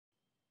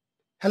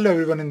Hello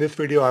everyone, in this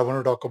video I want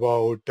to talk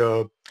about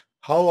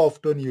how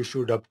often you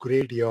should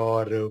upgrade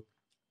your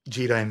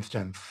Jira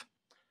instance.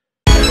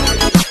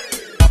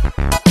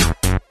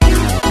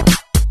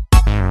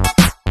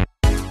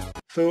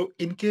 So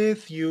in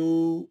case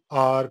you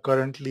are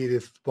currently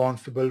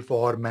responsible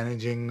for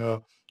managing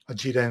a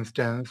Jira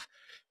instance,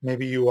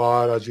 maybe you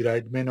are a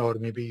Jira admin or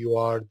maybe you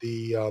are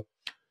the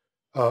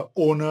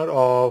owner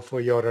of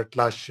your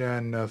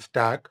Atlassian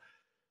stack.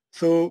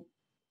 So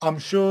I'm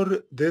sure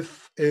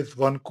this is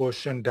one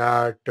question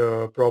that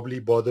probably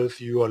bothers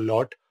you a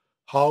lot.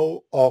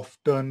 How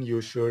often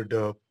you should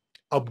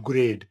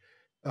upgrade,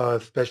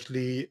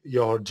 especially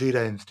your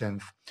Jira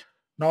instance.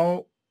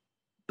 Now,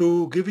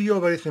 to give you a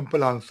very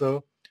simple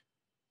answer,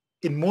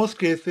 in most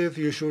cases,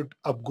 you should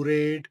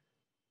upgrade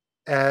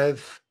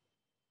as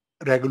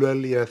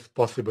regularly as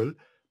possible,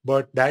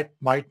 but that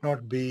might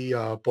not be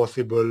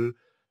possible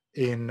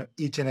in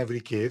each and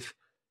every case.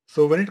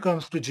 So when it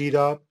comes to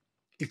Jira,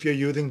 if you're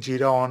using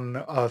Jira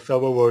on a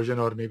server version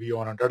or maybe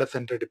on a data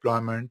center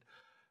deployment,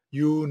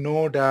 you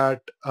know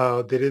that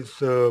there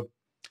is a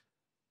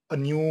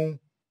new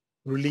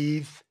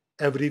release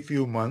every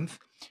few months.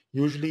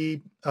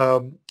 Usually,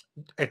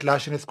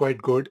 Atlassian is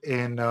quite good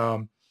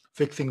in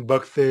fixing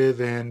bugs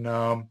and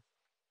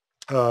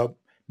uh,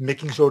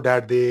 making sure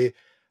that they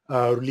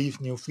release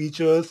new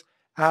features.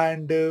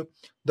 And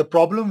the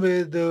problem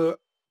with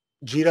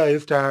Jira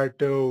is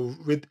that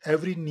with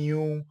every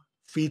new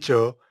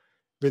feature,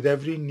 with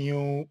every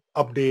new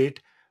update,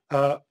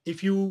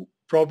 if you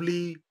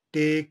probably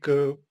take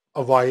a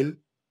while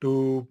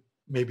to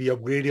maybe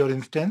upgrade your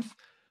instance,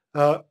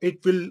 it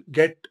will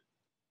get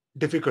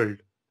difficult.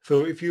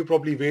 So if you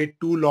probably wait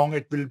too long,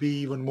 it will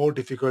be even more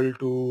difficult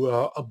to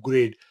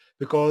upgrade,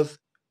 because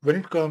when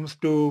it comes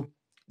to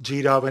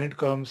Jira, when it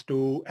comes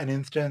to an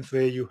instance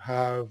where you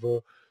have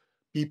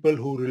people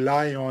who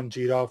rely on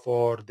Jira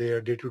for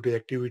their day-to-day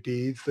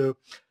activities,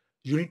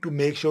 you need to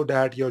make sure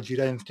that your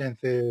Jira instance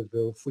is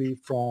free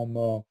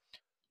from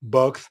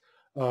bugs.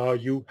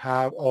 You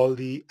have all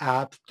the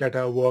apps that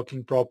are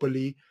working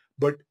properly,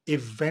 but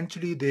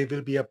eventually there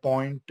will be a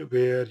point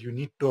where you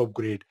need to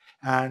upgrade,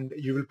 and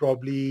you will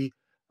probably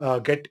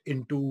get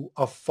into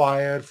a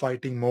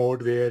firefighting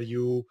mode where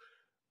you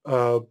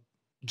uh,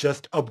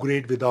 just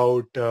upgrade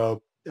without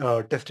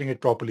testing it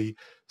properly.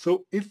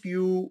 So if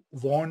you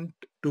want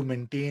to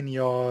maintain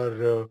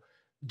your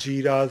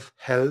Jira's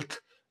health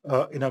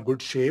in a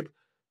good shape,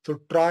 so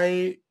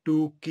try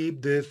to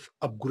keep this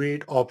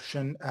upgrade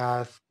option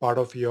as part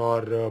of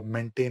your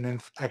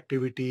maintenance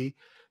activity.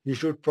 You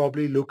should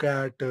probably look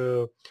at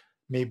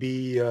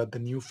maybe the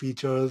new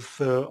features,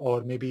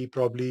 or maybe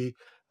probably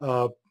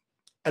uh,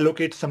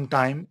 allocate some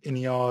time in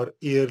your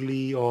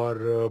yearly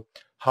or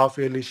half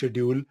yearly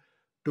schedule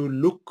to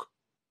look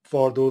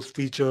for those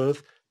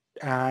features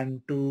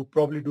and to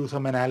probably do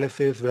some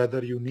analysis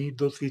whether you need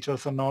those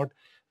features or not,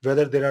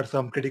 whether there are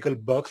some critical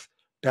bugs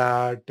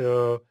that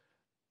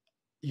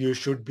you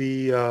should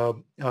be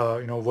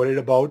worried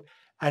about.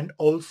 And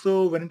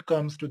also when it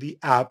comes to the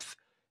apps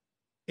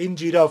in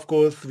Jira, of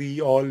course, we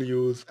all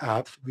use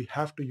apps. We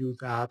have to use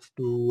apps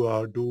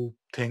to do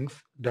things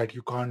that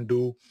you can't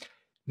do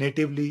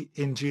natively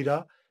in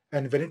Jira.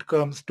 And when it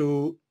comes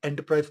to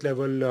enterprise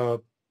level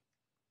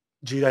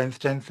Jira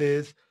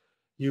instances,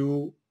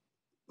 you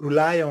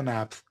rely on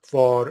apps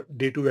for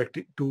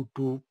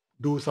to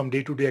do some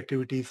day-to-day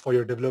activities for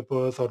your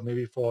developers or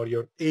maybe for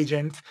your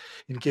agents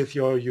in case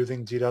you're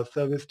using Jira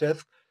Service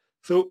Desk.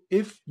 So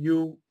if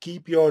you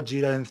keep your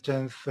Jira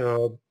instance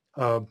uh,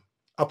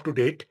 up to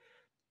date,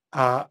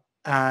 uh,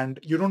 and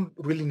you don't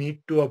really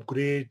need to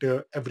upgrade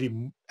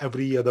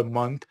every other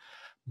month,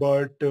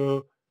 but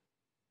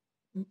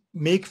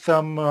make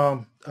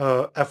some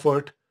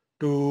effort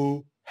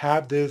to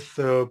have this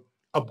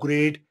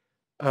upgrade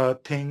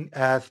thing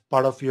as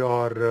part of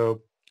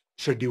your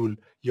schedule,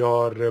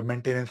 your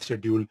maintenance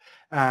schedule.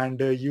 And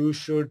you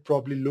should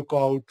probably look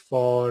out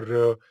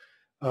for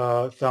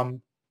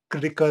some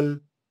critical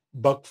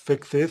bug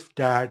fixes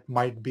that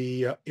might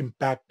be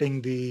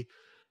impacting the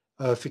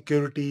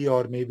security,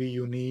 or maybe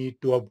you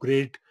need to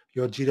upgrade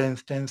your Jira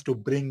instance to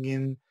bring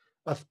in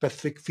a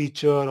specific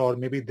feature, or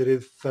maybe there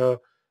is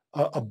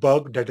a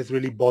bug that is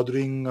really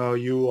bothering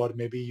you, or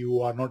maybe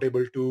you are not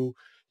able to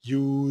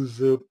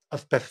use a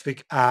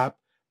specific app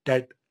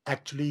that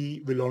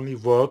actually will only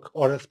work,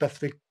 or a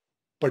specific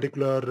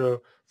particular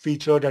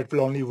feature that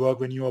will only work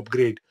when you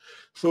upgrade.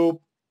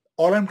 So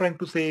all I'm trying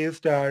to say is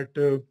that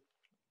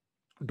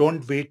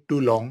don't wait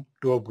too long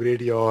to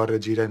upgrade your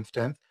Jira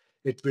instance.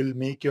 It will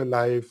make your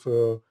life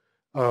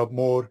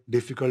more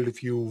difficult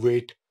if you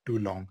wait too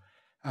long.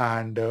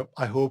 And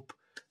I hope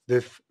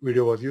this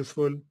video was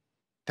useful.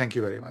 Thank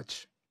you very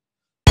much.